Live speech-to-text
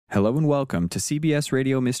Hello and welcome to CBS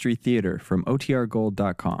Radio Mystery Theater from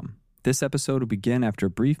OTRGold.com. This episode will begin after a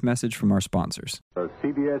brief message from our sponsors. The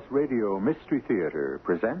CBS Radio Mystery Theater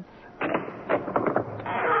presents...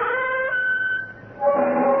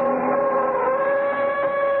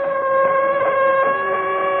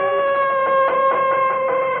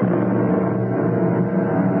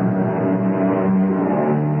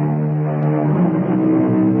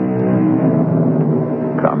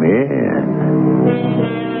 Come in.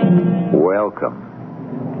 Welcome.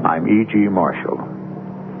 I'm E.G. Marshall.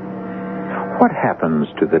 What happens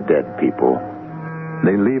to the dead people?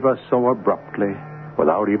 They leave us so abruptly,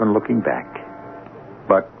 without even looking back.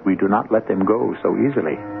 But we do not let them go so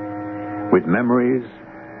easily. With memories,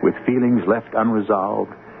 with feelings left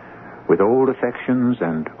unresolved, with old affections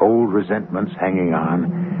and old resentments hanging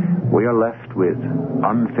on, we are left with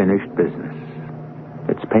unfinished business.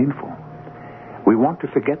 It's painful. We want to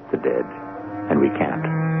forget the dead, and we can't.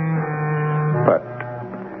 But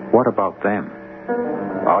what about them?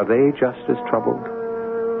 Are they just as troubled,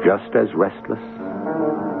 just as restless,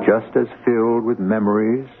 just as filled with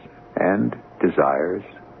memories and desires?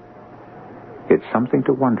 It's something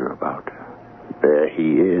to wonder about. There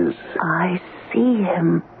he is. I see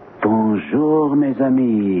him. Bonjour, mes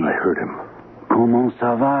amis. I heard him. Comment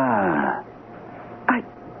ça va? I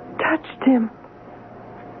touched him.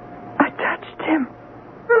 I touched him.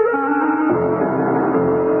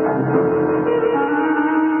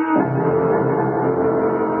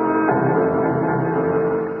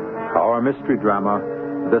 Our mystery drama,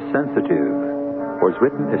 The Sensitive, was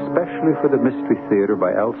written especially for the Mystery Theater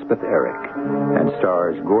by Elspeth Eric and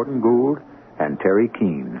stars Gordon Gould and Terry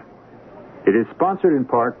Keane. It is sponsored in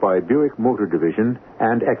part by Buick Motor Division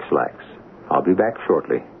and X-Lax. I'll be back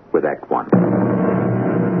shortly with Act One.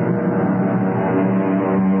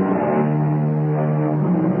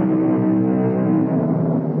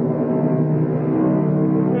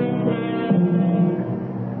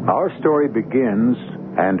 Our story begins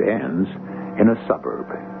and ends in a suburb.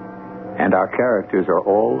 And our characters are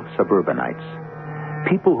all suburbanites.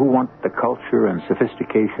 People who want the culture and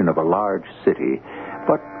sophistication of a large city,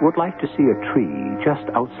 but would like to see a tree just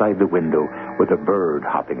outside the window with a bird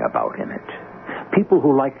hopping about in it. People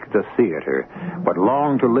who like the theater, but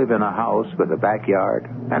long to live in a house with a backyard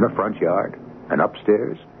and a front yard, an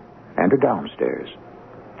upstairs and a downstairs.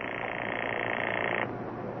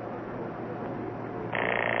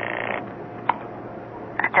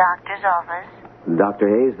 Doctor's office. Dr.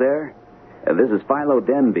 Hayes there? This is Philo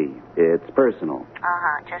Denby. It's personal.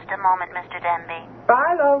 Just a moment, Mr. Denby.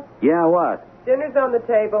 Philo, Yeah, what? dinner's on the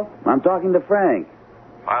table. I'm talking to Frank.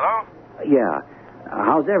 Philo? Yeah.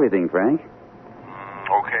 How's everything, Frank?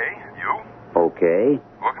 Okay. You? Okay.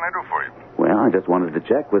 What can I do for you? Well, I just wanted to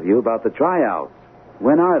check with you about the tryouts.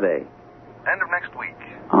 When are they? End of next week.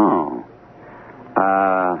 Oh.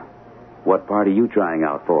 What part are you trying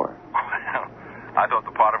out for? Well, I thought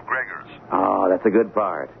the part of Gregor's. Oh, that's a good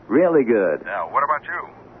part. Really good. Now, what about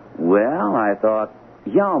you? Well, I thought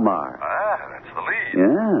Hjalmar. That's the lead.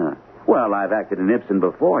 Yeah. Well, I've acted in Ibsen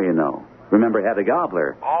before, you know. Remember Hedda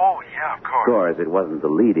Gabler? Oh, yeah, of Of course. course, it wasn't the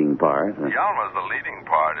leading part. Yalma's the leading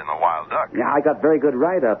part in The Wild Duck. Yeah, I got very good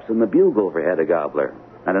write-ups in the Bugle for Hedda Gabler.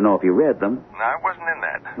 I don't know if you read them. No, I wasn't in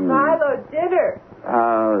that. Philo, dinner.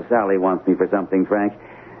 Sally wants me for something, Frank.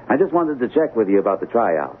 I just wanted to check with you about the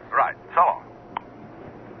tryouts. Right. So long.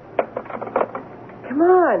 Come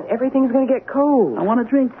on, everything's going to get cold. I want a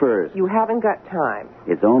drink first. You haven't got time.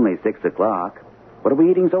 It's only 6 o'clock. What are we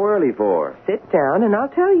eating so early for? Sit down and I'll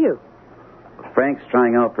tell you. Frank's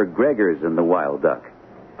trying out for Gregor's in The Wild Duck.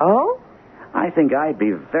 Oh? I think I'd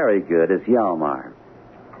be very good as Hjalmar.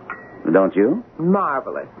 Don't you?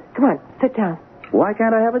 Marvelous. Come on, sit down. Why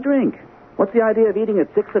can't I have a drink? What's the idea of eating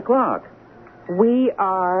at 6 o'clock? We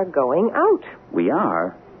are going out. We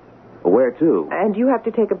are? Where to? And you have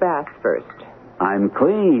to take a bath first. I'm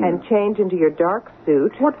clean. And change into your dark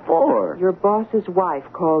suit. What for? Your boss's wife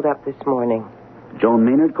called up this morning. Joan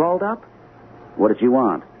Maynard called up? What did she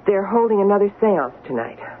want? They're holding another seance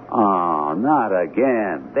tonight. Oh, not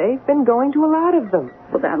again. They've been going to a lot of them.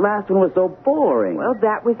 But that last one was so boring. Well,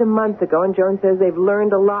 that was a month ago, and Joan says they've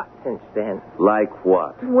learned a lot since then. Like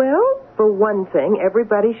what? Well, for one thing,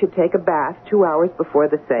 everybody should take a bath 2 hours before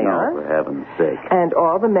the No, seance. for heaven's sake. And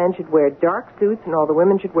all the men should wear dark suits, and all the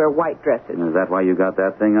women should wear white dresses. Is that why you got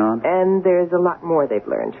that thing on? And there's a lot more they've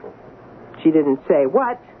learned. She didn't say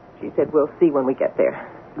what. She said, we'll see when we get there.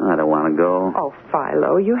 I don't want to go. Oh,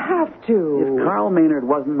 Philo, you have to. If Carl Maynard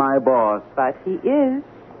wasn't my boss... But he is.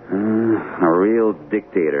 A real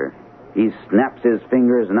dictator. He snaps his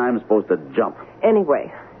fingers and I'm supposed to jump.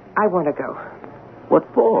 Anyway, I want to go. What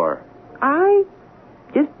for? I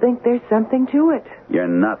just think there's something to it. You're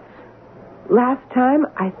nuts. Last time,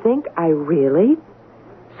 I think I really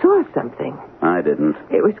saw something. I didn't.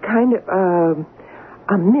 It was kind of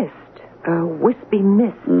a mist, a wispy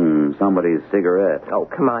mist. Somebody's cigarette. Oh,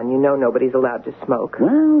 come on. You know nobody's allowed to smoke.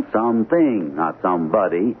 Well, something, not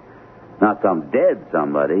somebody. Not some dead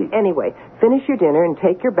somebody. Anyway, finish your dinner and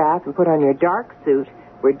take your bath and put on your dark suit.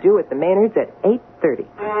 We're due at the Maynards at 8:30.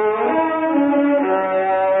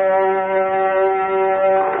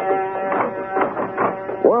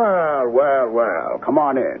 Well. Come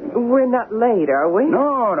on in. We're not late, are we?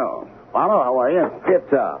 No. Follow, how are you?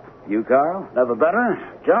 Tip-top. You, Carl? Never better.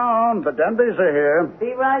 John, the Denbys are here.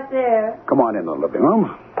 Be right there. Come on in the living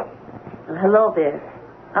room. Hello there.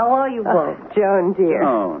 How are you both? Joan, dear.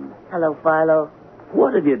 Joan. Hello, Philo.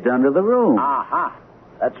 What have you done to the room? Aha.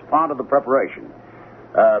 That's part of the preparation.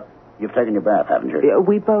 You've taken your bath, haven't you?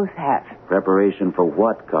 We both have. Preparation for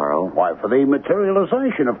what, Carl? Why, for the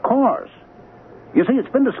materialization, of course. You see,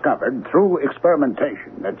 it's been discovered through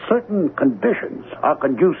experimentation that certain conditions are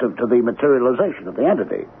conducive to the materialization of the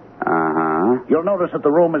entity. Uh-huh. You'll notice that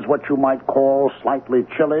the room is what you might call slightly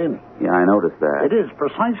chilly. Yeah, I noticed that. It is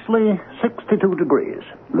precisely 62 degrees.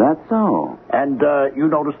 That's so. And you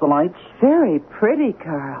notice the lights? Very pretty,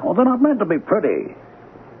 Carl. Oh, they're not meant to be pretty.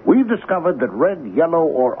 We've discovered that red, yellow,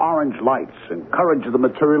 or orange lights encourage the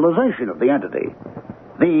materialization of the entity.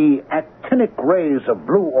 The actinic rays of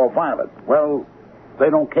blue or violet, well, they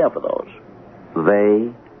don't care for those.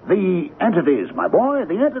 They? The entities, my boy,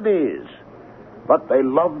 the entities. But they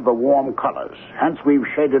love the warm colors. Hence, we've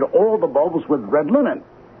shaded all the bulbs with red linen.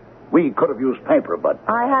 We could have used paper, but...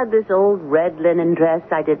 I had this old red linen dress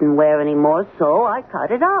I didn't wear anymore, so I cut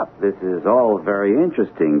it up. This is all very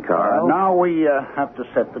interesting, Carl. Now we have to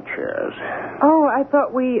set the chairs. Oh, I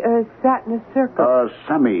thought we sat in a circle. A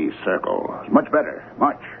semicircle. Much better.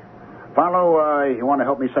 Much. Philo, you want to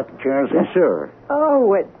help me set the chairs? Yeah, sure. Oh,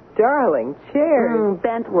 what darling chairs.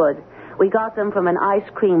 Bentwood. We got them from an ice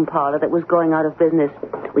cream parlor that was going out of business.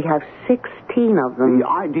 We have 16 of them. The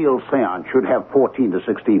ideal seance should have 14 to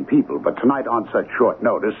 16 people, but tonight on such short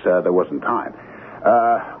notice, there wasn't time.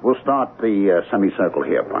 We'll start the semicircle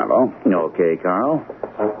here, Philo. Okay, Carl.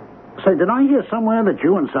 Say, did I hear somewhere that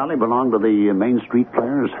you and Sally belong to the Main Street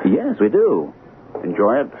Players? Yes, we do.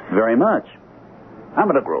 Enjoy it? Very much.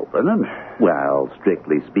 Amateur group, isn't it? Well,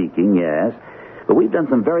 strictly speaking, yes. But we've done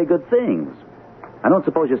some very good things. I don't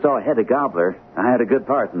suppose you saw Hedda Gabler. I had a good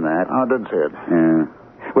part in that. I didn't see it.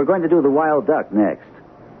 Yeah. We're going to do The Wild Duck next.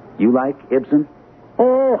 You like Ibsen?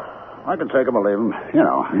 Oh, I can take him or leave him. You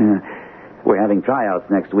know. Yeah. We're having tryouts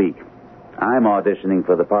next week. I'm auditioning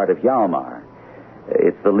for the part of Hjalmar.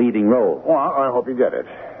 It's the leading role. Well, I hope you get it.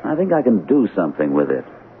 I think I can do something with it.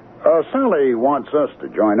 Sally wants us to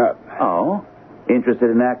join up. Oh?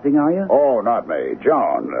 Interested in acting, are you? Oh, not me.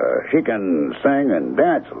 Joan. She can sing and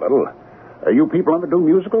dance a little. You people ever do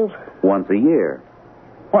musicals? Once a year.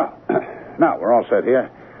 Well, now we're all set here.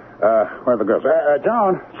 Where are the girls?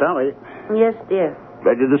 Joan, Sally, Yes, dear.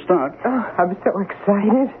 ready to start? Oh, I'm so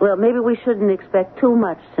excited. Well, maybe we shouldn't expect too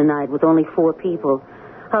much tonight with only 4 people.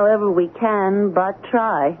 However, we can but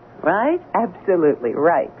try, right? Absolutely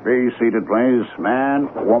right. Be seated, please. Man,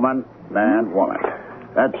 woman, man, woman.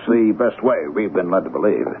 That's the best way we've been led to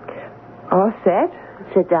believe. All set?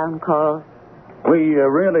 Sit down, Carl. We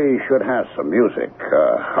really should have some music.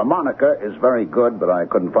 Harmonica is very good, but I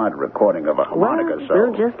couldn't find a recording of a harmonica, Well, so...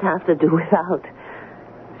 we'll just have to do without.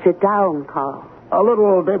 Sit down, Carl. A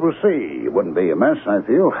little Debussy wouldn't be amiss, I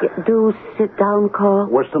feel. Do sit down, Carl.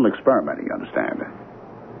 We're still experimenting, you understand.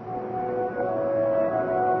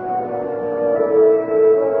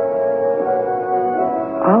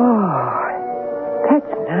 Oh,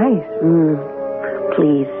 that's nice.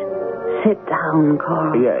 Please, sit down,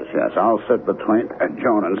 Carl. Yes, I'll sit between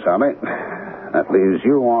Joan and Sally. That leaves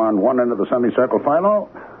you on one end of the semicircle, Philo.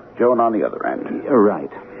 Joan on the other end. You're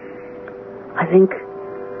right. I think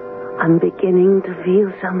I'm beginning to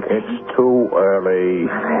feel something. It's too early.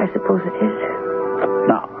 I suppose it is.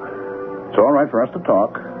 Now, it's all right for us to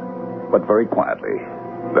talk, but very quietly,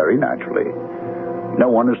 very naturally. No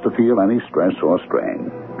one is to feel any stress or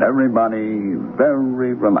strain. Everybody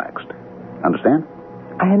very relaxed. Understand?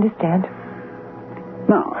 I understand.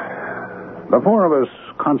 Now, the 4 of us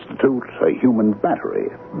constitute a human battery.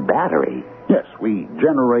 Battery? Yes, we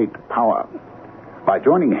generate power. By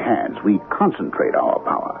joining hands, we concentrate our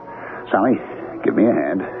power. Sally, give me a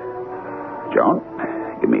hand. Joan,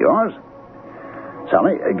 give me yours.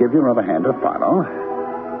 Sally, give your other hand to Philo.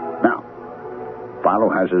 Now, Philo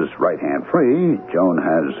has his right hand free. Joan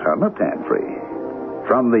has her left hand free.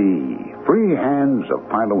 From the free hands of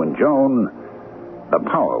Philo and Joan, the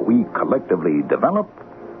power we collectively develop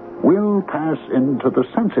will pass into the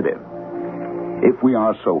sensitive. If we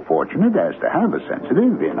are so fortunate as to have a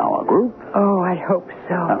sensitive in our group... Oh, I hope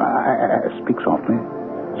so. Speak softly.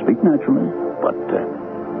 Speak naturally, but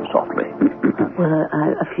softly. Well,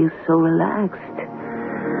 I feel so relaxed.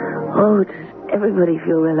 Oh, does everybody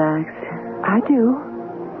feel relaxed? I do.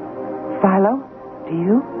 Philo, do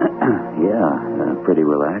you? Yeah, pretty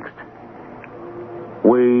relaxed.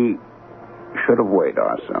 We should have weighed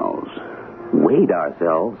ourselves. Weighed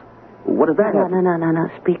ourselves? What does that have? No.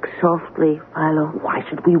 Speak softly, Philo. Why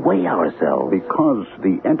should we weigh ourselves? Because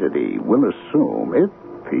the entity will assume, if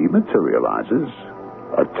he materializes,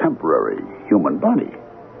 a temporary human body.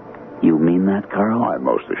 You mean that, Carl? I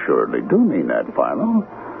most assuredly do mean that, Philo.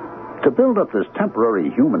 To build up this temporary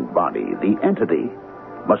human body, the entity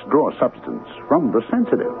must draw substance from the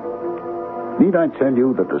sensitive. Need I tell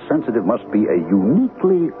you that the sensitive must be a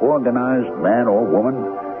uniquely organized man or woman,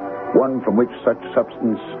 one from which such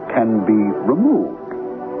substance can be removed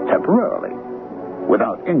temporarily,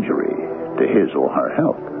 without injury to his or her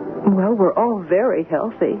health? Well, we're all very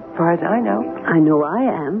healthy, as far as I know. I know I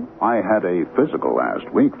am. I had a physical last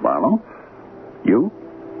week, Philo. You?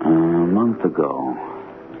 A month ago.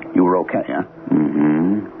 You were okay, huh?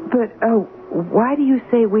 Mm-hmm. But, why do you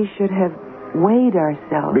say we should have weighed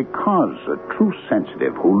ourselves? Because a true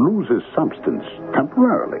sensitive who loses substance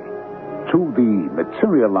temporarily to the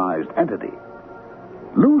materialized entity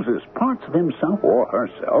loses parts of himself or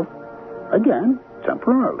herself, again,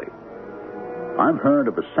 temporarily. I've heard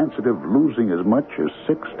of a sensitive losing as much as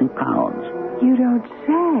 60 pounds. You don't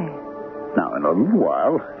say. Now, in a little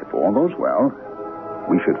while, if all goes well,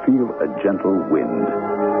 we should feel a gentle wind,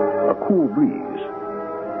 a cool breeze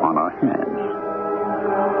on our hands.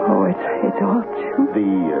 Oh, it's all too... The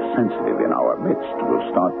sensitive in our midst will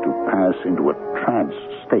start to pass into a trance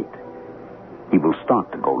state. He will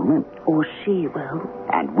start to go limp. Or she will.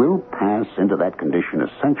 And will pass into that condition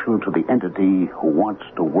essential to the entity who wants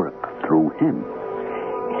to work through him.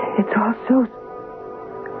 It's all so...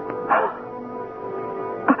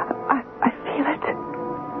 I feel it.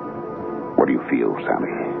 What do you feel,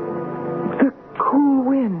 Sally? The cool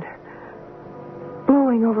wind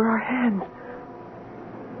blowing over our hands.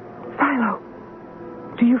 Philo,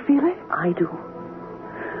 do you feel it? I do.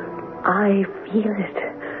 I feel it.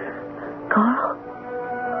 Carl?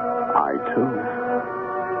 I, too.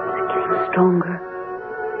 It's getting stronger.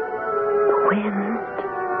 The wind.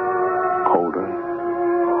 Colder.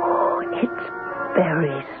 Oh, it's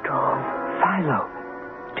very strong. Philo,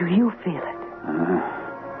 do you feel it?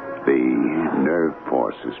 The nerve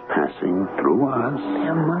force is passing through us.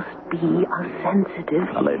 There must be a sensitive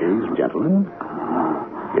here. Ladies and gentlemen,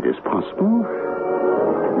 it is possible,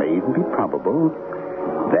 it may even be probable,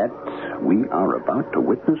 that we are about to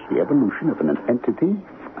witness the evolution of an entity.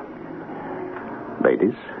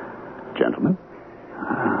 Ladies, gentlemen,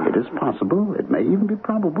 it is possible, it may even be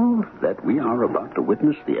probable, that we are about to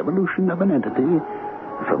witness the evolution of an entity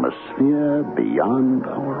from a sphere beyond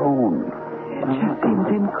our own. It just seems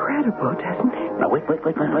incredible, doesn't it? Now, wait.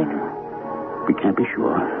 We can't be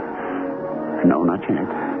sure. No, not yet.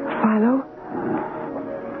 Philo,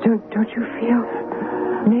 don't you feel...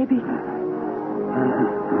 maybe...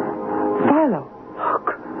 Philo, look.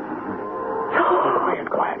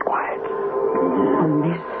 Quiet. A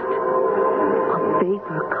mist. A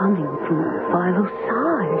vapor coming from Philo's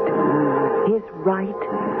side. His right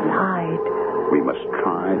side. We must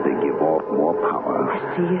try to give off more power. I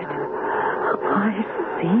see it. I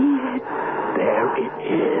see it. There it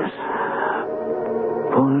is.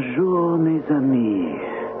 Bonjour, mes amis.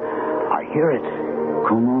 I hear it.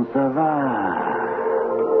 Comment ça va?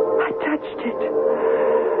 I touched it.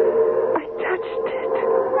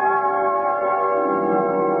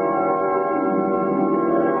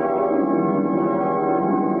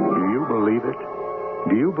 Do you believe it?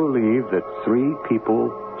 Do you believe that 3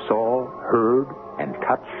 people saw, heard, and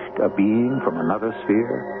touched a being from another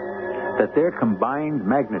sphere? That their combined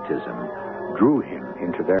magnetism drew him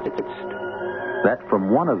into their midst? That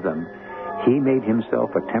from one of them, he made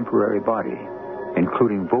himself a temporary body,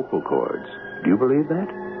 including vocal cords? Do you believe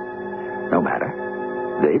that? No matter.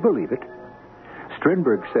 They believe it.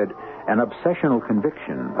 Strindberg said, an obsessional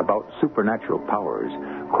conviction about supernatural powers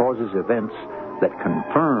causes events that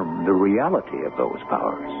confirm the reality of those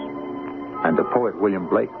powers. And the poet William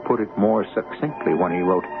Blake put it more succinctly when he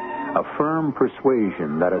wrote, a firm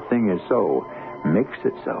persuasion that a thing is so makes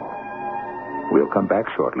it so. We'll come back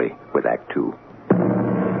shortly with Act 2.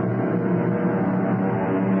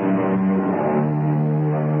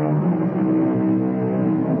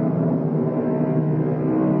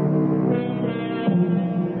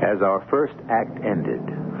 As our first act ended,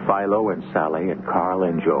 Philo and Sally and Carl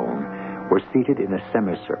and Joan were seated in a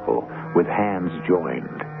semicircle with hands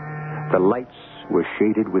joined. The lights were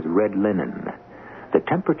shaded with red linen. The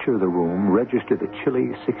temperature of the room registered a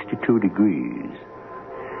chilly 62 degrees.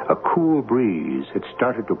 A cool breeze had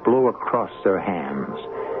started to blow across their hands,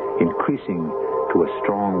 increasing to a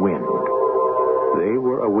strong wind. They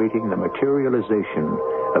were awaiting the materialization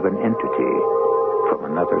of an entity from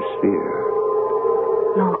another sphere.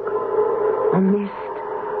 Look, a mist,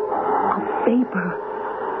 a vapor.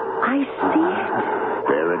 I see it.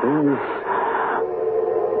 There it is.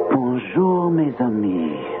 Bonjour, mes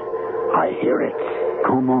amis. I hear it.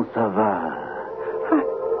 Comment ça va?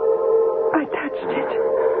 I touched it.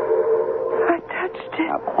 I touched it.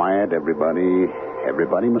 Now, quiet, everybody.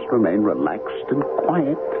 Everybody must remain relaxed and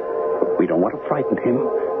quiet. We don't want to frighten him.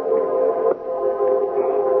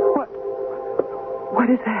 What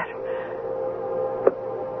is that?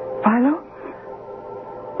 Philo?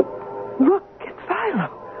 Look, it's Philo.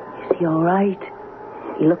 Is he all right?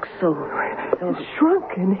 He looks so He's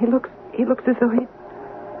shrunken. He looks as though he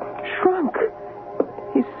shrunk.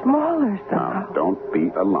 He's smaller somehow. Now, don't be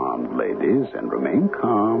alarmed, ladies, and remain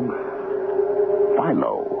calm.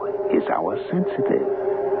 Philo is our sensitive.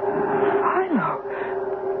 Philo.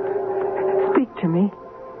 Speak to me.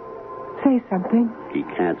 Say something. He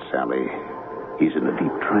can't, Sally. He's in a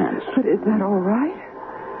deep trance. But is that all right?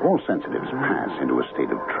 All sensitives pass into a state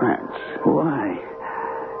of trance. Why?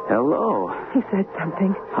 Hello. He said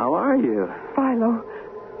something. How are you? Philo.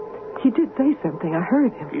 He did say something. I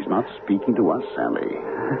heard him. He's not speaking to us, Sally.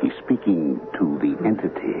 He's speaking to the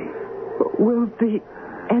entity. Will the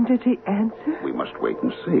entity answer? We must wait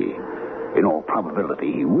and see. In all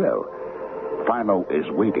probability, he will. Philo is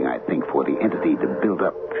waiting, I think, for the entity to build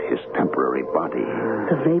up his temporary body.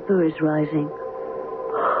 The vapor is rising.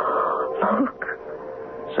 Look.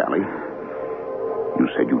 Sally, you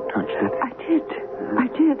said you touched it. I did.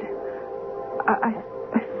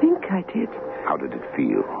 I think I did. How did it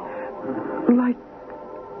feel?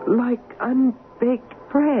 Like unbaked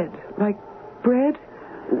bread. Like bread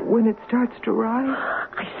when it starts to rise.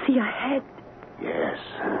 I see a head. Yes.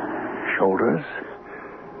 Shoulders.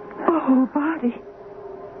 A whole body.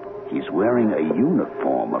 He's wearing a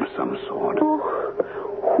uniform of some sort. Oh,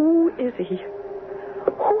 who is he?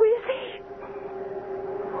 Who is he?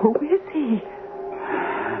 Who is he?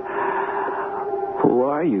 Who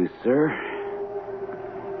are you, sir?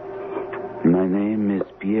 My name is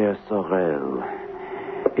Pierre Sorel.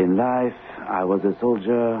 In life, I was a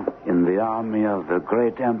soldier in the army of the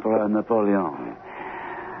great Emperor Napoleon.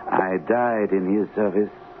 I died in his service,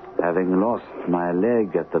 having lost my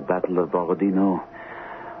leg at the Battle of Borodino,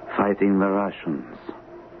 fighting the Russians.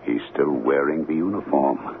 He's still wearing the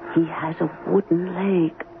uniform. He has a wooden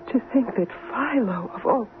leg. To think that Philo, of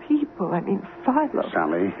all people, Philo.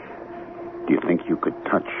 Sally, do you think you could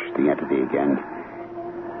touch the entity again?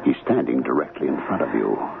 He's standing directly in front of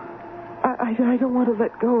you. I don't want to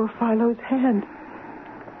let go of Philo's hand.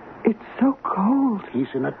 It's so cold. He's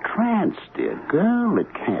in a trance, dear girl.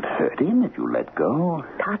 It can't hurt him if you let go.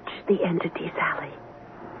 Touch the entity, Sally.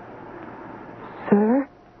 Sir?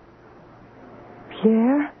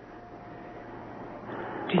 Pierre?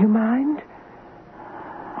 Do you mind?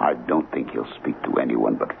 I don't think he'll speak to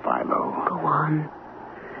anyone but Philo. Go on.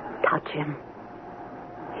 Touch him.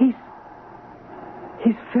 He's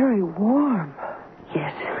very warm.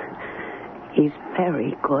 Yes. He's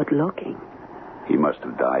very good looking. He must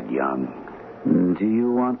have died young. Do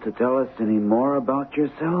you want to tell us any more about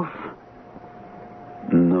yourself?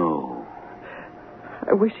 No.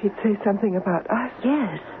 I wish he'd say something about us.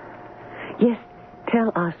 Yes. Yes,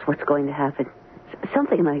 tell us what's going to happen.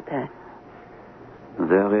 Something like that.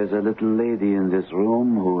 There is a little lady in this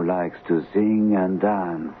room who likes to sing and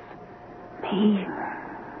dance. Me?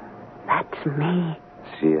 That's me.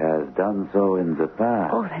 She has done so in the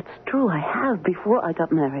past. Oh, that's true. I have before I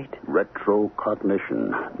got married.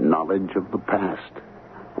 Retrocognition, knowledge of the past.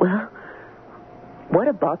 Well, what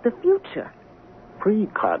about the future?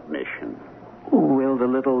 Precognition. Will the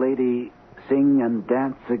little lady sing and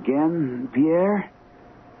dance again, Pierre?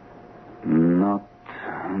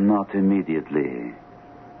 Not immediately.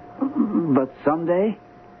 But someday?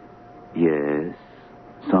 Yes,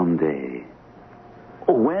 someday.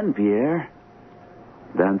 When, Pierre?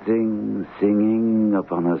 Dancing, singing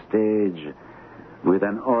upon a stage with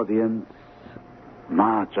an audience,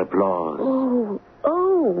 much applause.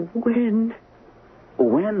 Oh, when?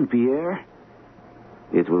 When, Pierre?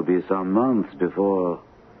 It will be some months before...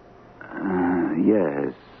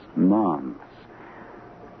 yes, months.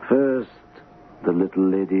 First, the little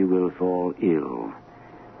lady will fall ill.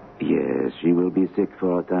 Yes, she will be sick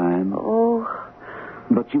for a time. Oh,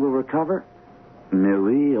 But she will recover? Mais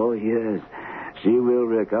oui, oh yes. She will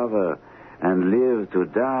recover and live to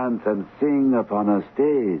dance and sing upon a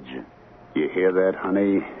stage. You hear that,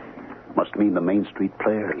 honey? Must mean the Main Street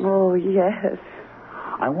Players. oh, yes.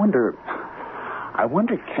 I wonder,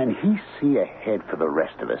 can he see ahead for the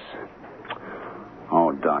rest of us?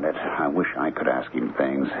 Oh, darn it. I wish I could ask him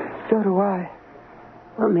things. So do I.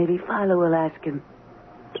 Well, maybe Philo will ask him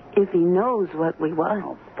if he knows what we want.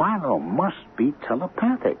 Oh, Philo must be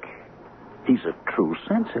telepathic. He's a true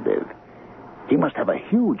sensitive. He must have a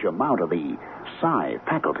huge amount of the psi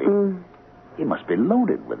faculty. He must be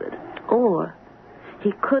loaded with it. Or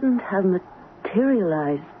he couldn't have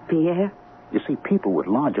materialized, Pierre. You see, people with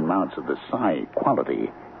large amounts of the psi quality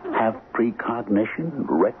have precognition,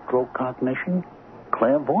 retrocognition,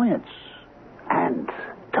 clairvoyance, and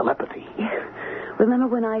telepathy. Remember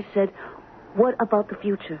when I said, what about the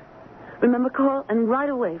future? Remember, Carl? And right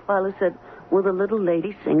away, Philo said, will the little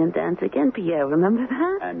lady sing and dance again, Pierre? Remember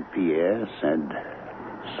that? And Pierre said,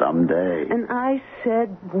 someday. And I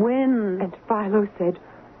said, when? And Philo said,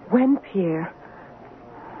 when, Pierre?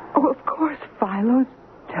 Oh, of course, Philo's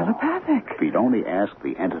telepathic. If he'd only ask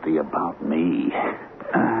the entity about me.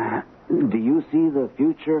 Do you see the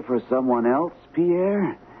future for someone else,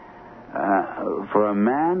 Pierre? For a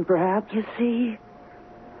man, perhaps? You see?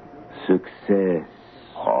 Success.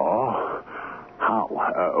 Oh? How?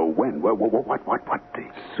 When? What?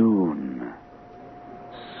 Soon.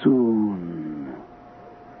 Soon.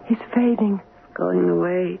 He's fading. Going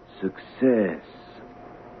away. Success.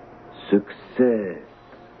 Success.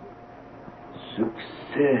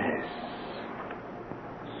 Success.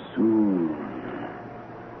 Soon.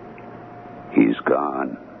 He's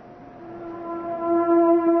gone.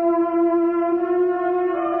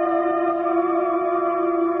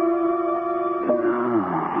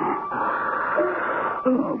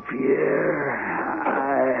 Oh, Pierre,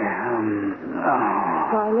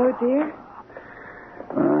 Philo, dear?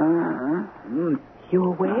 You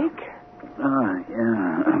awake?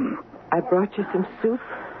 Yeah. I brought you some soup,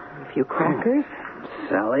 a few crackers.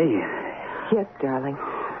 Sally, Yes, darling.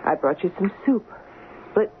 I brought you some soup.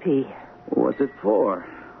 Split pea. what's it for?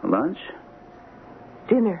 Lunch?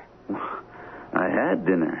 Dinner. I had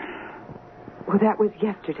dinner. Well, that was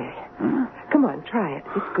yesterday. Huh? Come on, try it.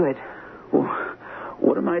 It's good.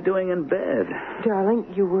 What am I doing in bed?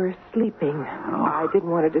 Darling, you were sleeping. Oh. I didn't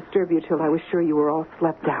want to disturb you till I was sure you were all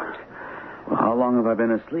slept out. Well, how long have I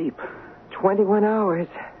been asleep? 21 hours.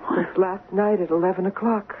 Since last night at 11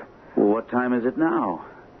 o'clock. Well, what time is it now?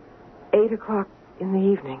 8 o'clock in the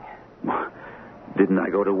evening. Didn't I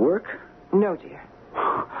go to work? No, dear.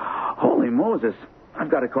 Holy Moses. I've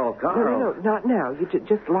got to call Carl. No, not now. You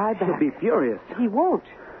just lie back. He'll be furious. He won't.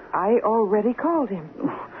 I already called him.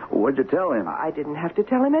 What'd you tell him? I didn't have to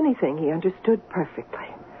tell him anything. He understood perfectly.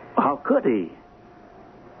 How could he?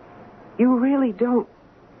 You really don't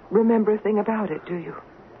remember a thing about it, do you?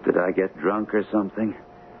 Did I get drunk or something?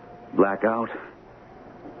 Black out?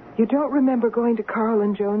 You don't remember going to Carl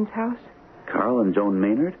and Joan's house? Carl and Joan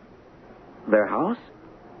Maynard? Their house?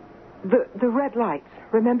 The red lights.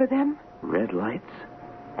 Remember them? Red lights?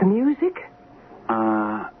 The music?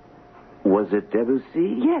 Was it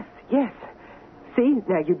Debussy? Yes. See,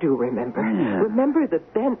 now you do remember. Yeah. Remember the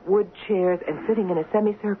bent wood chairs and sitting in a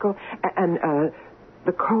semicircle and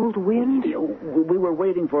the cold wind? We were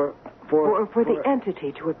waiting for the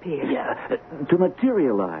entity to appear. Yeah, to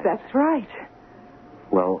materialize. That's right.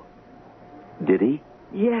 Well, did he?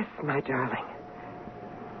 Yes, my darling.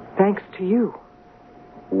 Thanks to you.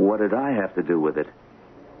 What did I have to do with it?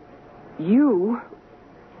 You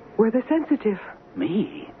were the sensitive.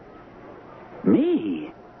 Me?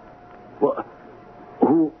 Well,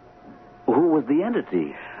 who was the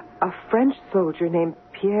entity? A French soldier named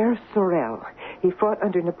Pierre Sorel. He fought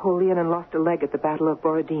under Napoleon and lost a leg at the Battle of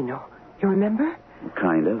Borodino. You remember?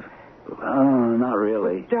 Kind of. Oh, not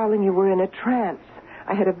really. Darling, you were in a trance.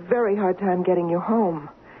 I had a very hard time getting you home.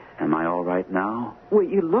 Am I all right now? Well,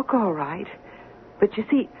 you look all right. But you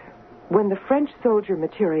see, when the French soldier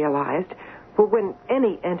materialized, well, when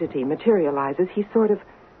any entity materializes, he sort of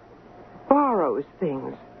borrows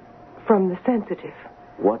things from the sensitive.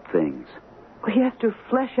 What things? Well, he has to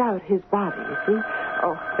flesh out his body, you see.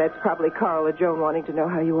 Oh, that's probably Carl or Joan wanting to know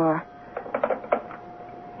how you are.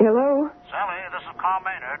 Hello? Sally, this is Carl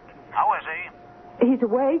Maynard. How is he? He's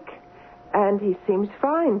awake, and he seems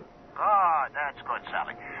fine. Good, that's good,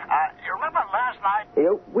 Sally. You remember last night?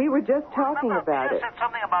 We were just talking about Pierre it. said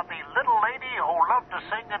something about the little lady who loved to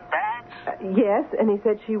sing and dance? Yes, and he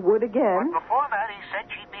said she would again. But before that, he said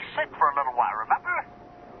she'd be sick for a little while, remember?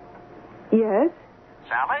 Yes?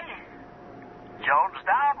 Sally. Joan's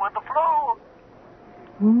down with the flu.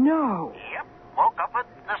 No. Yep. Woke up with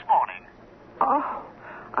this morning. Oh,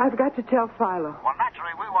 I've got to tell Philo. Well,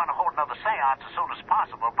 naturally, we want to hold another seance as soon as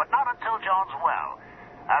possible, but not until Joan's well.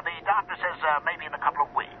 The doctor says maybe in a couple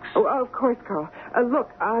of weeks. Oh, of course, Carl.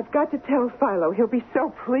 Look, I've got to tell Philo. He'll be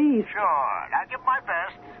so pleased. Sure. I'll give him my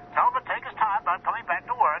best. Tell him to take his time about coming back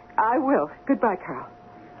to work. I will. Goodbye, Carl.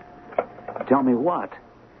 Tell me what?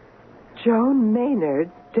 Joan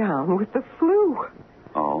Maynard's down with the flu.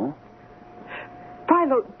 Oh?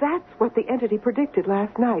 Philo, that's what the entity predicted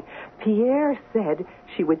last night. Pierre said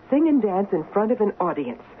she would sing and dance in front of an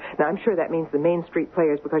audience. Now, I'm sure that means the Main Street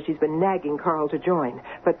Players because she's been nagging Carl to join.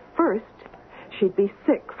 But first, she'd be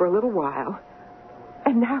sick for a little while.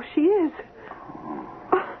 And now she is.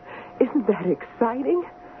 Oh, isn't that exciting?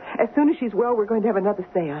 As soon as she's well, we're going to have another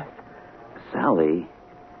seance. Sally,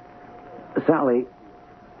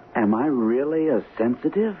 am I really a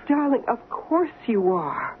sensitive? Darling, of course you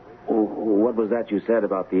are. Oh, what was that you said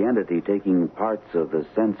about the entity taking parts of the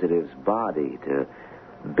sensitive's body to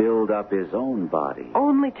build up his own body?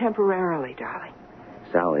 Only temporarily, darling.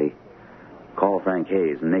 Sally, call Frank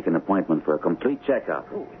Hayes and make an appointment for a complete checkup.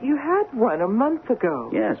 You had one a month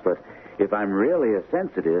ago. Yes, but if I'm really a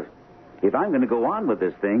sensitive, if I'm going to go on with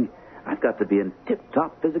this thing, I've got to be in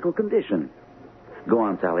tip-top physical condition. Go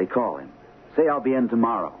on, Sally, call him. Say I'll be in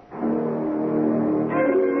tomorrow.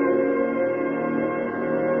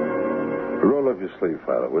 Roll up your sleeve,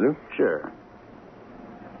 Philo, will you? Sure.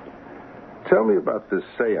 Tell me about this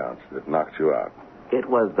seance that knocked you out. It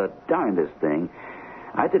was the darndest thing.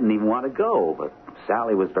 I didn't even want to go, but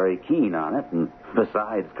Sally was very keen on it, and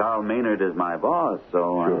besides, Carl Maynard is my boss,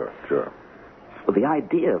 so... Sure. Well, the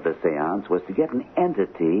idea of the seance was to get an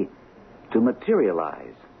entity to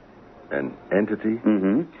materialize. An entity?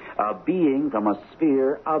 Mm-hmm. A being from a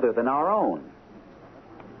sphere other than our own.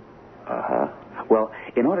 Uh-huh. Well,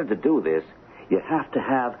 in order to do this, you have to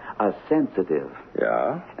have a sensitive.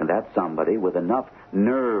 Yeah? And that's somebody with enough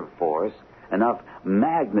nerve force, enough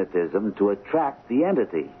magnetism to attract the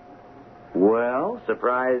entity. Well,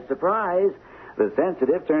 surprise, surprise, the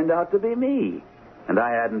sensitive turned out to be me. And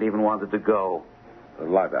I hadn't even wanted to go.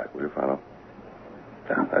 Lie back, will you, Philo?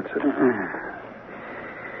 Yeah, that's it.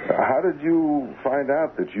 How did you find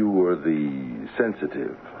out that you were the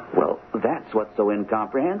sensitive? Well, that's what's so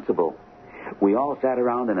incomprehensible. We all sat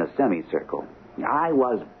around in a semicircle. I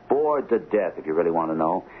was bored to death, if you really want to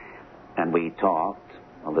know. And we talked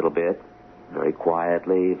a little bit, very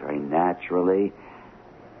quietly, very naturally.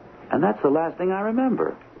 And that's the last thing I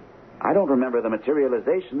remember. I don't remember the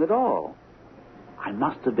materialization at all. I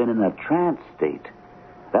must have been in a trance state.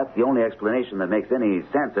 That's the only explanation that makes any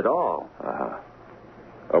sense at all.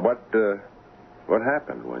 What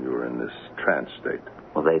happened when you were in this trance state?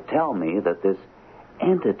 Well, they tell me that this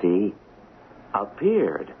entity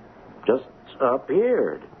appeared. Just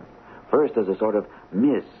appeared. First as a sort of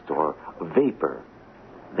mist or vapor.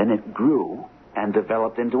 Then it grew and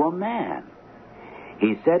developed into a man.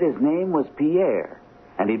 He said his name was Pierre,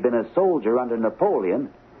 and he'd been a soldier under Napoleon,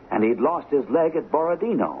 and he'd lost his leg at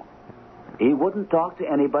Borodino. He wouldn't talk to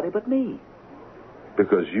anybody but me.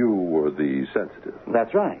 Because you were the sensitive.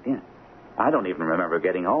 That's right, yeah. I don't even remember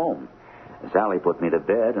getting home. Sally put me to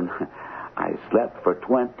bed, and I slept for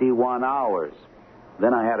 21 hours.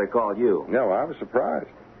 Then I had her call you. No, I was surprised.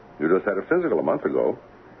 You just had a physical a month ago.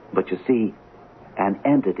 But you see, an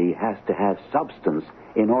entity has to have substance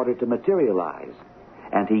in order to materialize.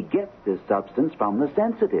 And he gets this substance from the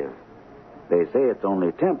sensitive. They say it's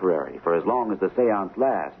only temporary, for as long as the seance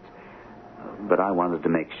lasts. But I wanted to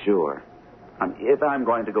make sure. If I'm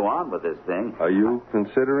going to go on with this thing... Are you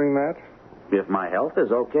considering that? If my health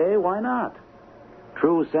is okay, why not?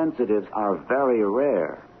 True sensitives are very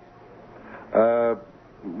rare.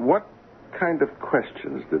 What kind of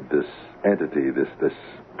questions did this entity, this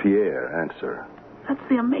Pierre, answer? That's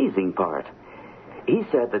the amazing part. He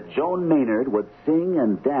said that Joan Maynard would sing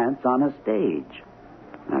and dance on a stage.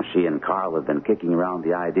 Now, she and Carl have been kicking around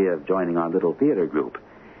the idea of joining our little theater group.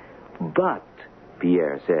 But,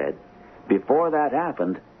 Pierre said, before that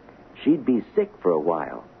happened, she'd be sick for a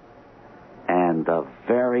while. And the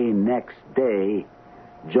very next day,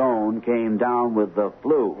 Joan came down with the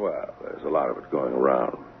flu. Well, there's a lot of it going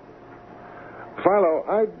around. Philo,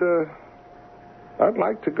 I'd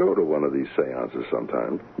like to go to one of these seances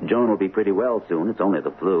sometime. Joan will be pretty well soon. It's only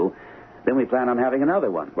the flu. Then we plan on having another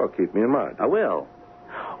one. Well, keep me in mind. I will.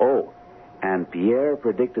 Oh, and Pierre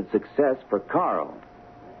predicted success for Carl.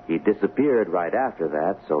 He disappeared right after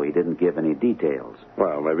that, so he didn't give any details.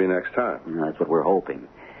 Well, maybe next time. That's what we're hoping.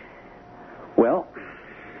 Well,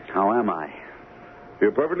 how am I?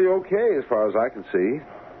 You're perfectly okay as far as I can see.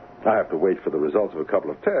 I have to wait for the results of a couple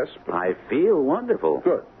of tests. But... I feel wonderful.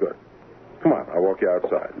 Good. Come on, I'll walk you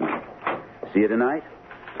outside. See you tonight?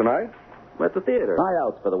 Tonight? At the theater.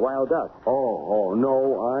 Tryouts for the Wild Duck. Oh,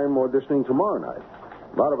 no, I'm auditioning tomorrow night.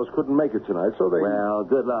 A lot of us couldn't make it tonight, so they... Well,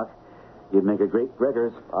 good luck. You'd make a great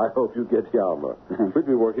Gregors. I hope you get Hjalmar. We'd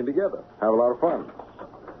be working together. Have a lot of fun.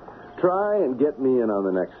 Try and get me in on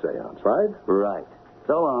the next seance, right? Right.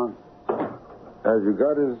 So long. Have you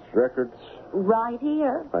got his records? Right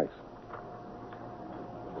here. Thanks.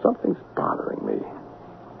 Something's bothering me.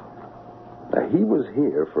 Now, he was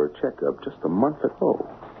here for a checkup just a month ago.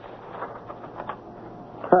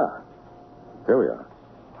 Here we are.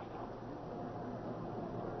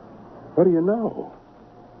 What do you know?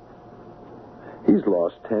 He's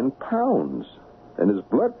lost 10 pounds, and his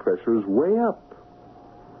blood pressure is way up.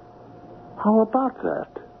 How about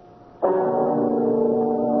that?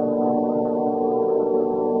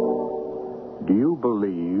 Do you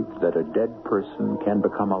believe that a dead person can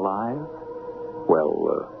become alive?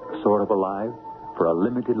 Well, sort of alive, for a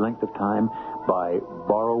limited length of time, by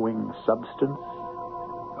borrowing substance?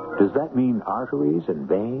 Does that mean arteries and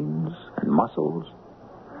veins and muscles?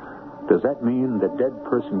 Does that mean the dead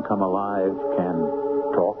person come alive can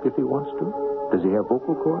talk if he wants to? Does he have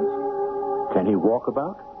vocal cords? Can he walk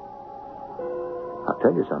about? I'll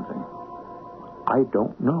tell you something. I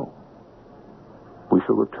don't know. We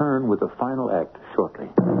shall return with the final act shortly.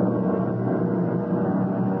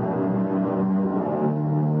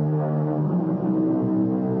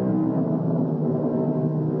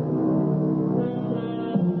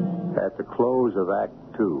 At the close of Act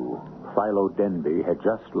 2, Philo Denby had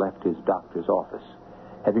just left his doctor's office,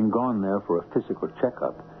 having gone there for a physical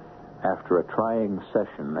checkup after a trying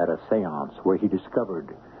session at a seance where he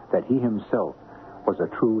discovered that he himself was a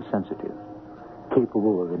true sensitive,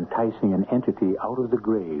 capable of enticing an entity out of the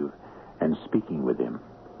grave and speaking with him.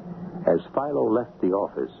 As Philo left the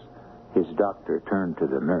office, his doctor turned to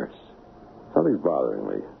the nurse. Something's bothering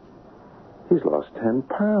me. He's lost 10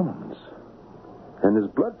 pounds, and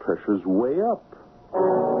his blood pressure's way up.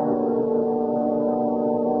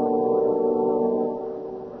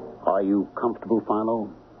 Are you comfortable, Philo?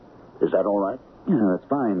 Is that all right? Yeah, that's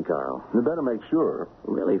fine, Carl. You better make sure.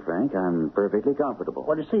 Really, Frank, I'm perfectly comfortable.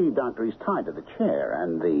 Well, you see, Doctor, he's tied to the chair,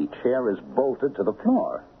 and the chair is bolted to the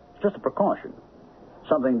floor. It's just a precaution.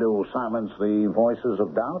 Something to silence the voices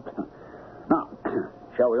of doubt. Now,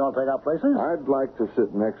 shall we all take our places? I'd like to sit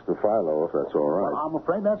next to Philo, if that's all right. Well, I'm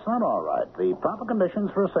afraid that's not all right. The proper conditions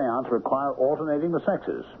for a seance require alternating the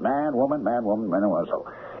sexes. Man, woman, man, woman, man, and woman. So,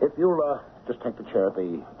 if you'll just take the chair at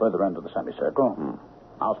the further end of the semicircle,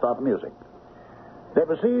 I'll start the music.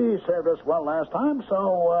 Debussy served us well last time,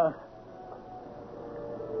 so,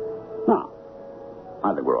 now,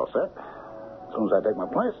 I think we're all set. As soon as I take my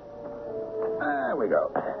place, there we go.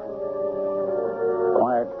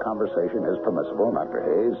 Quiet conversation is permissible, Dr.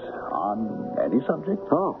 Hayes, on any subject.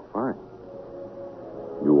 Oh, fine.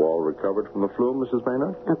 You all recovered from the flu, Mrs.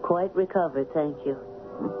 Maynard? Quite recovered, thank you.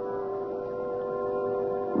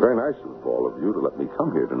 Very nice of all of you to let me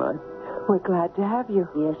come here tonight. We're glad to have you.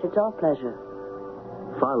 Yes, it's our pleasure.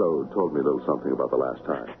 Philo told me a little something about the last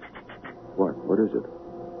time. What? What is it?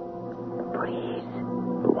 The breeze.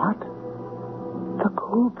 The what? The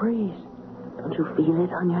cool breeze. Don't you feel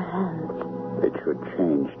it on your hands? It should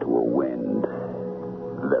change to a wind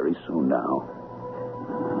very soon now.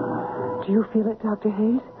 Do you feel it, Dr.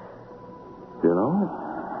 Hayes? You know,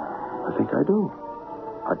 I think I do.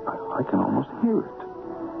 I can almost hear it.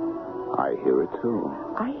 I hear it, too.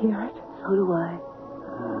 I hear it. So do I.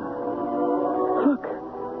 Look.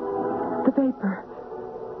 The vapor.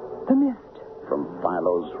 The mist. From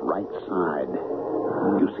Philo's right side.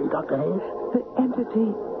 You see, Dr. Hayes? The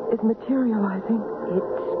entity is materializing.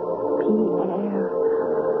 It's Pierre.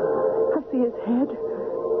 I see his head.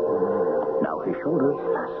 Now his shoulders.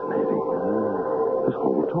 Fascinating. His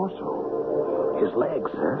whole torso. His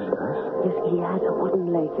legs. Yes, he has a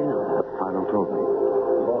wooden leg, you know. Philo told me.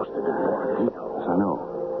 Lost it in more detail. Yes, I know.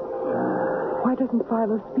 Why doesn't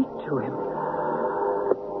Philo speak to him?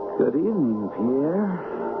 Good evening, Pierre.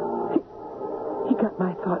 He got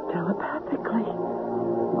my thought telepathically.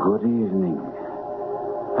 Good evening.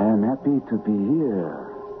 I am happy to be here.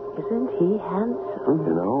 Isn't he handsome?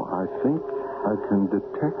 You know, I think I can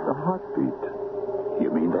detect a heartbeat.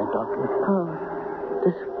 You mean that, Doctor? Oh,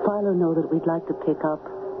 does Philo know that we'd like to pick up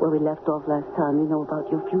where we left off last time? You know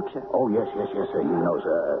about your future. Oh, yes. He knows.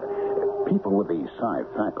 People with the psi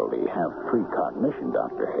faculty have precognition,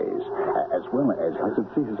 Dr. Hayes, as well as... I could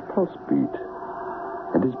see his pulse beat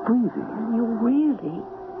and his breathing. You really?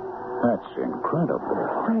 That's incredible.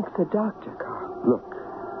 Frank's a doctor, Carl. Look,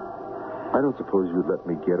 I don't suppose you'd let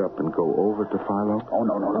me get up and go over to Philo? Oh,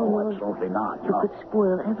 no, absolutely not. You could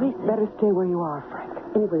spoil everything. Better stay where you are, Frank.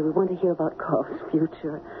 Anyway, we want to hear about Carl's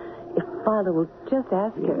future. If Philo will just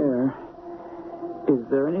ask him. Pierre, is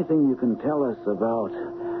there anything you can tell us about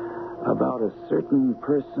a certain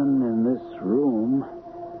person in this room?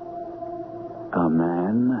 A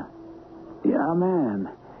man? Yeah, a man.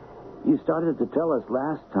 You started to tell us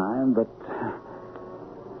last time, but...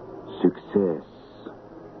 Success.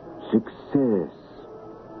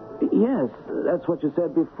 Yes, that's what you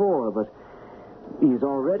said before, but he's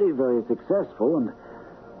already very successful, and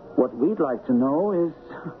what we'd like to know is...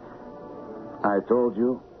 I told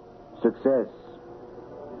you, success.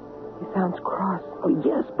 He sounds cross. Oh,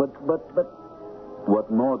 yes, but what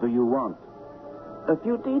more do you want? A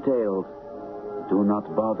few details. Do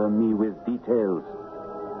not bother me with details.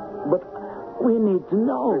 But we need to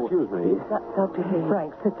know. Excuse me. Dr. Hayes.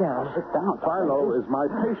 Frank, sit down. Sit down. Philo is my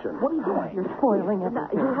patient. What are you doing? You're spoiling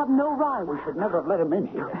everything. You have no right. We should never have let him in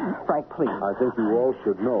here. Frank, please. I think you all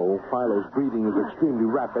should know Philo's breathing is extremely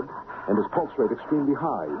rapid and his pulse rate extremely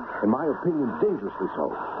high. In my opinion, dangerously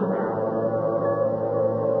so.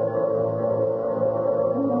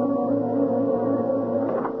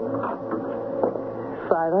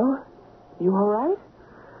 Philo, you all right?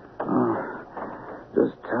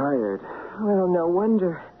 Just tired. Well, no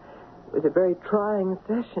wonder. It was a very trying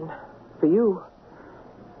session for you.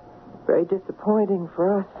 Very disappointing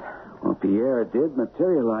for us. Well, Pierre did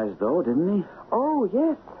materialize, though, didn't he? Oh,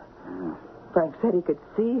 yes. Frank said he could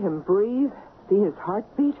see him breathe, see his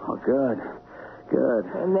heartbeat. Oh, good. Good.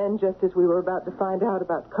 And then, just as we were about to find out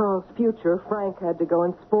about Carl's future, Frank had to go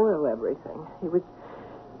and spoil everything. He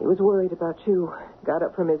was worried about you. Got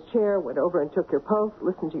up from his chair, went over and took your pulse,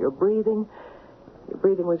 listened to your breathing. Your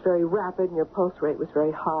breathing was very rapid and your pulse rate was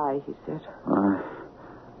very high, he said.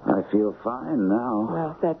 I feel fine now.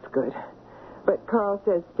 Well, that's good. But Carl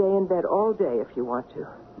says stay in bed all day if you want to.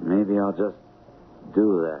 Maybe I'll just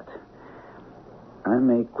do that. I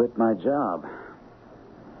may quit my job.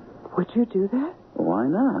 Would you do that? Why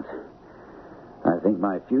not? I think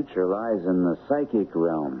my future lies in the psychic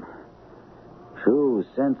realm. True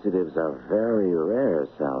sensitives are very rare,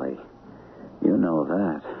 Sally. You know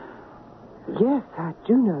that. Yes, I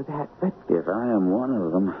do know that, but... If I am one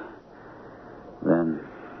of them, then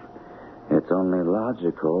it's only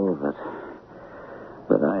logical that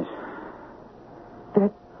I...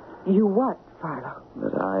 That you what, Philo?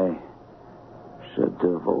 That I should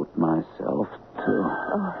devote myself to...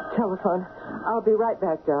 Oh, telephone. I'll be right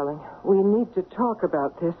back, darling. We need to talk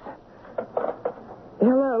about this.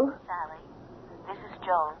 Hello? Sally, this is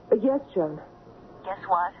Joan. Yes, Joan. Guess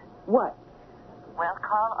what? What? Well,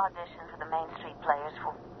 Carl auditioned for the Main Street Players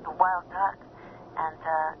for the Wild Duck. And,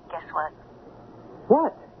 guess what?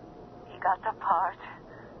 What? He got the part.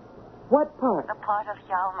 What part? The part of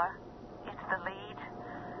Hjalmar. It's the lead.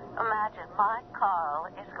 Imagine, my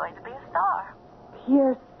Carl is going to be a star.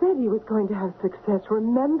 Pierre said he was going to have success,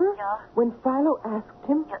 remember? Yeah. When Philo asked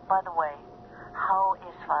him? Yeah, by the way, how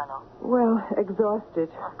is Philo? Well,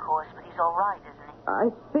 exhausted. Of course, but he's all right, isn't he?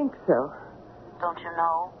 I think so. Don't you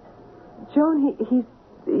know? Joan,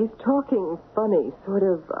 he's talking funny, sort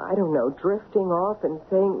of, I don't know, drifting off and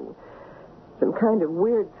saying some kind of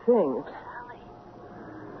weird things.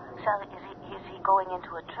 Sally, is he going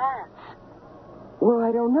into a trance? Well,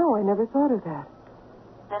 I don't know. I never thought of that.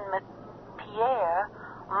 Then Pierre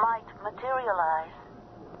might materialize.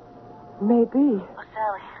 Maybe. Oh,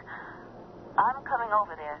 Sally, I'm coming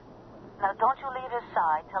over there. Now, don't you leave his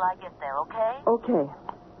side till I get there, okay? Okay.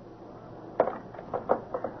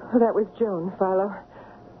 Oh, that was Joan, Philo.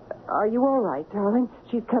 Are you all right, darling?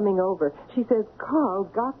 She's coming over. She says Carl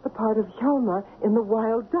got the part of Hjalmar in The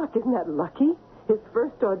Wild Duck. Isn't that lucky? His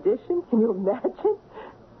first audition? Can you imagine?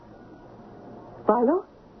 Philo?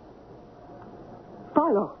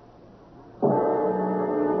 Philo.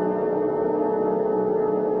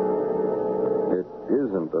 It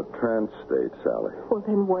isn't a trance state, Sally. Well,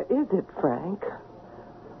 then what is it, Frank?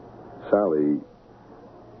 Sally,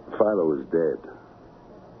 Philo is dead.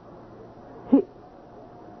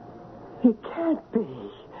 He can't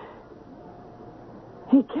be.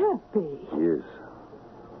 He can't be. He is.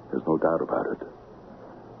 There's no doubt about it.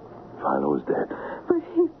 Philo is dead. But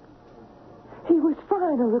he was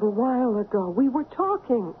fine a little while ago. We were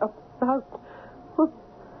talking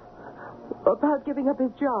about giving up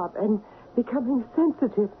his job and becoming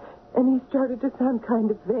sensitive. And he started to sound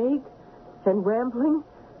kind of vague and rambling.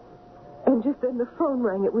 And just then the phone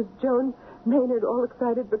rang. It was Joan Maynard, all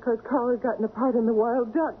excited because Carl had gotten a part in The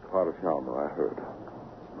Wild Duck. Part of Hjalmar, I heard.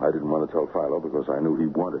 I didn't want to tell Philo because I knew he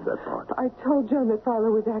wanted that part. I told Joan that Philo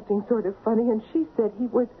was acting sort of funny, and she said he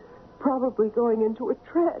was probably going into a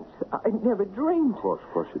trance. I never dreamed. Of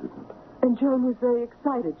course you didn't. And Joan was very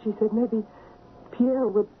excited. She said maybe Pierre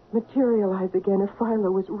would materialize again if Philo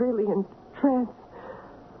was really in trance.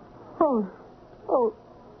 Oh,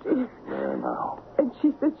 dear. There now. And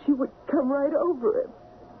she said she would come right over him.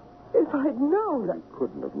 If I'd known. You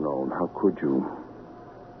couldn't have known. How could you?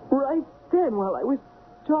 Right then, while I was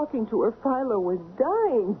talking to her, Philo was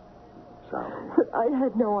dying. Sally. But I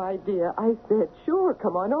had no idea. I said, sure,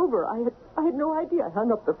 come on over. I had no idea. I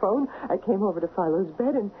hung up the phone. I came over to Philo's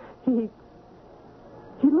bed, and he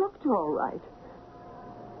looked all right.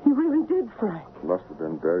 He really did, Frank. Must have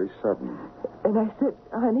been very sudden. And I said,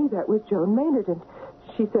 honey, that was Joan Maynard. And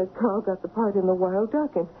she said Carl got the part in The Wild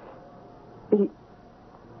Duck. And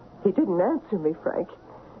he didn't answer me, Frank.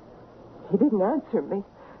 He didn't answer me.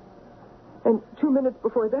 And 2 minutes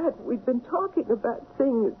before that, we'd been talking about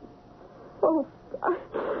things. Oh,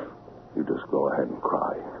 You just go ahead and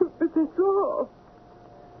cry. But that's all.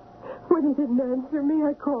 When he didn't answer me,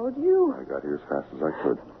 I called you. I got here as fast as I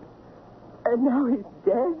could. And now he's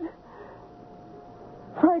dead.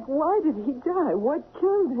 Frank, why did he die? What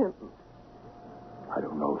killed him? I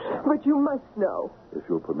don't know, Sally. But you must know. If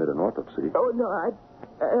you'll permit an autopsy. Oh, no, I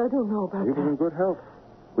don't know about He that. was in good health.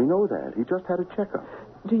 We know that. He just had a checkup.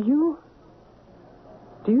 Do you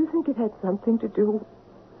think it had something to do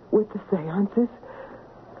with the seances?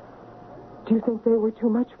 Do you think they were too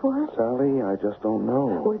much for him? Sally, I just don't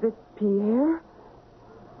know. Was it Pierre?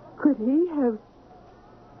 Could he have...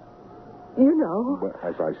 You know... Well,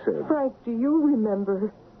 as I said... Frank, do you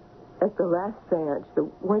remember at the last seance, the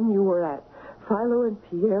one you were at, Philo and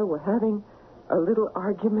Pierre were having a little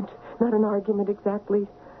argument? Not an argument exactly.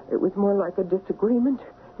 It was more like a disagreement.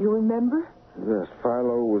 You remember? Yes,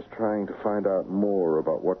 Philo was trying to find out more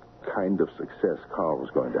about what kind of success Carl was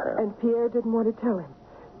going to have. And Pierre didn't want to tell him.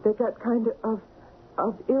 They got kind of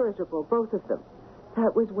irritable, both of them.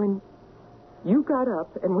 That was when you got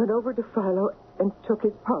up and went over to Philo and took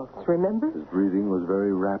his pulse, remember? His breathing was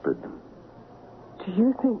very rapid. Do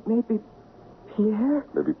you think maybe Pierre?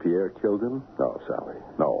 Maybe Pierre killed him? No, Sally.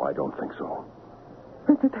 No, I don't think so.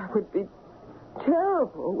 But that would be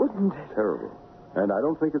terrible, wouldn't it? Terrible. And I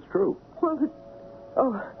don't think it's true. Well,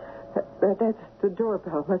 that's the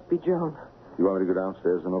doorbell. Must be Joan. You want me to go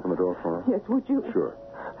downstairs and open the door for her? Yes, would you? Sure.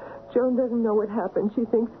 Joan doesn't know what happened. She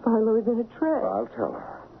thinks Philo is in a trance. I'll tell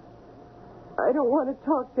her. I don't want to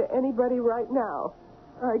talk to anybody right now.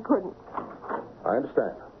 I couldn't. I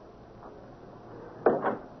understand.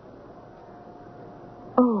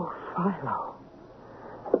 Oh, Philo.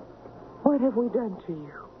 What have we done to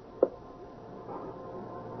you?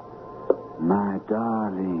 My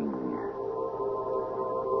darling.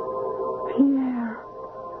 Pierre.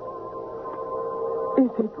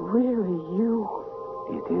 Is it really you?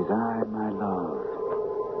 It is I, my love.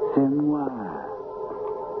 C'est moi.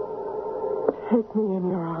 Take me in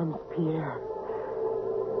your arms, Pierre.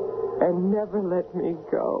 And never let me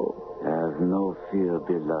go. Have no fear,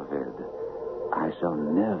 beloved. I shall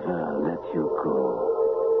never let you go.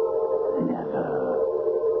 Never.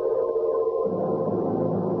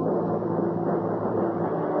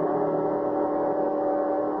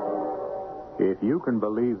 If you can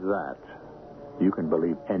believe that, you can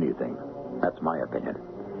believe anything. That's my opinion.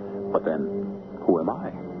 But then, who am I?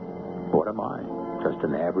 What am I? Just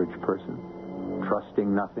an average person?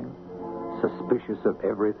 Trusting nothing? Suspicious of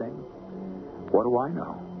everything? What do I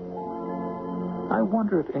know? I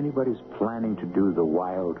wonder if anybody's planning to do The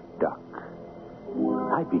Wild Duck.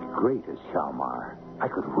 I'd be great as Shalmar. I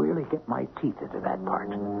could really get my teeth into that part.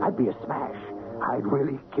 I'd be a smash. I'd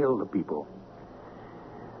really kill the people.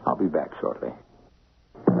 I'll be back shortly.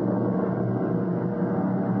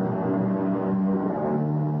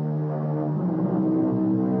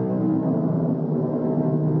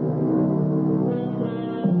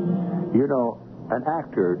 You know, an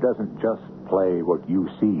actor doesn't just play what you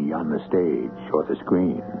see on the stage or the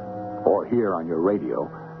screen or hear on your radio,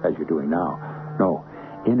 as you're doing now. No,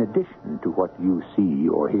 in addition to what you see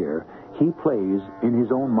or hear, he plays in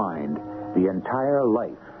his own mind the entire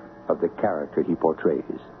life of the character he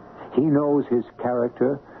portrays. He knows his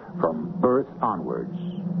character from birth onwards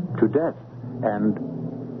to death and,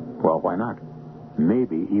 well, why not?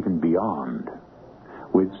 Maybe even beyond.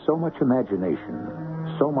 With so much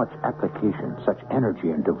imagination, so much application, such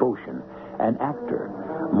energy and devotion, an actor,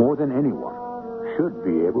 more than anyone, should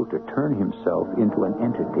be able to turn himself into an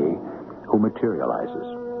entity who materializes.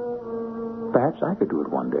 Perhaps I could do it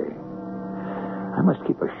one day. I must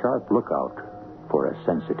keep a sharp lookout for a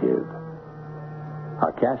sensitive.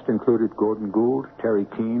 Our cast included Gordon Gould, Terry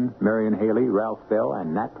Keane, Marion Haley, Ralph Bell,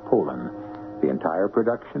 and Nat Polen. The entire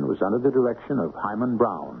production was under the direction of Hyman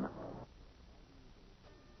Brown.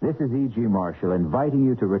 This is E.G. Marshall inviting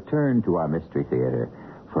you to return to our Mystery Theater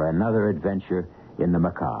for another adventure in the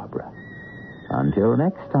macabre. Until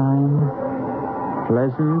next time,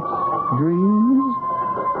 pleasant dreams.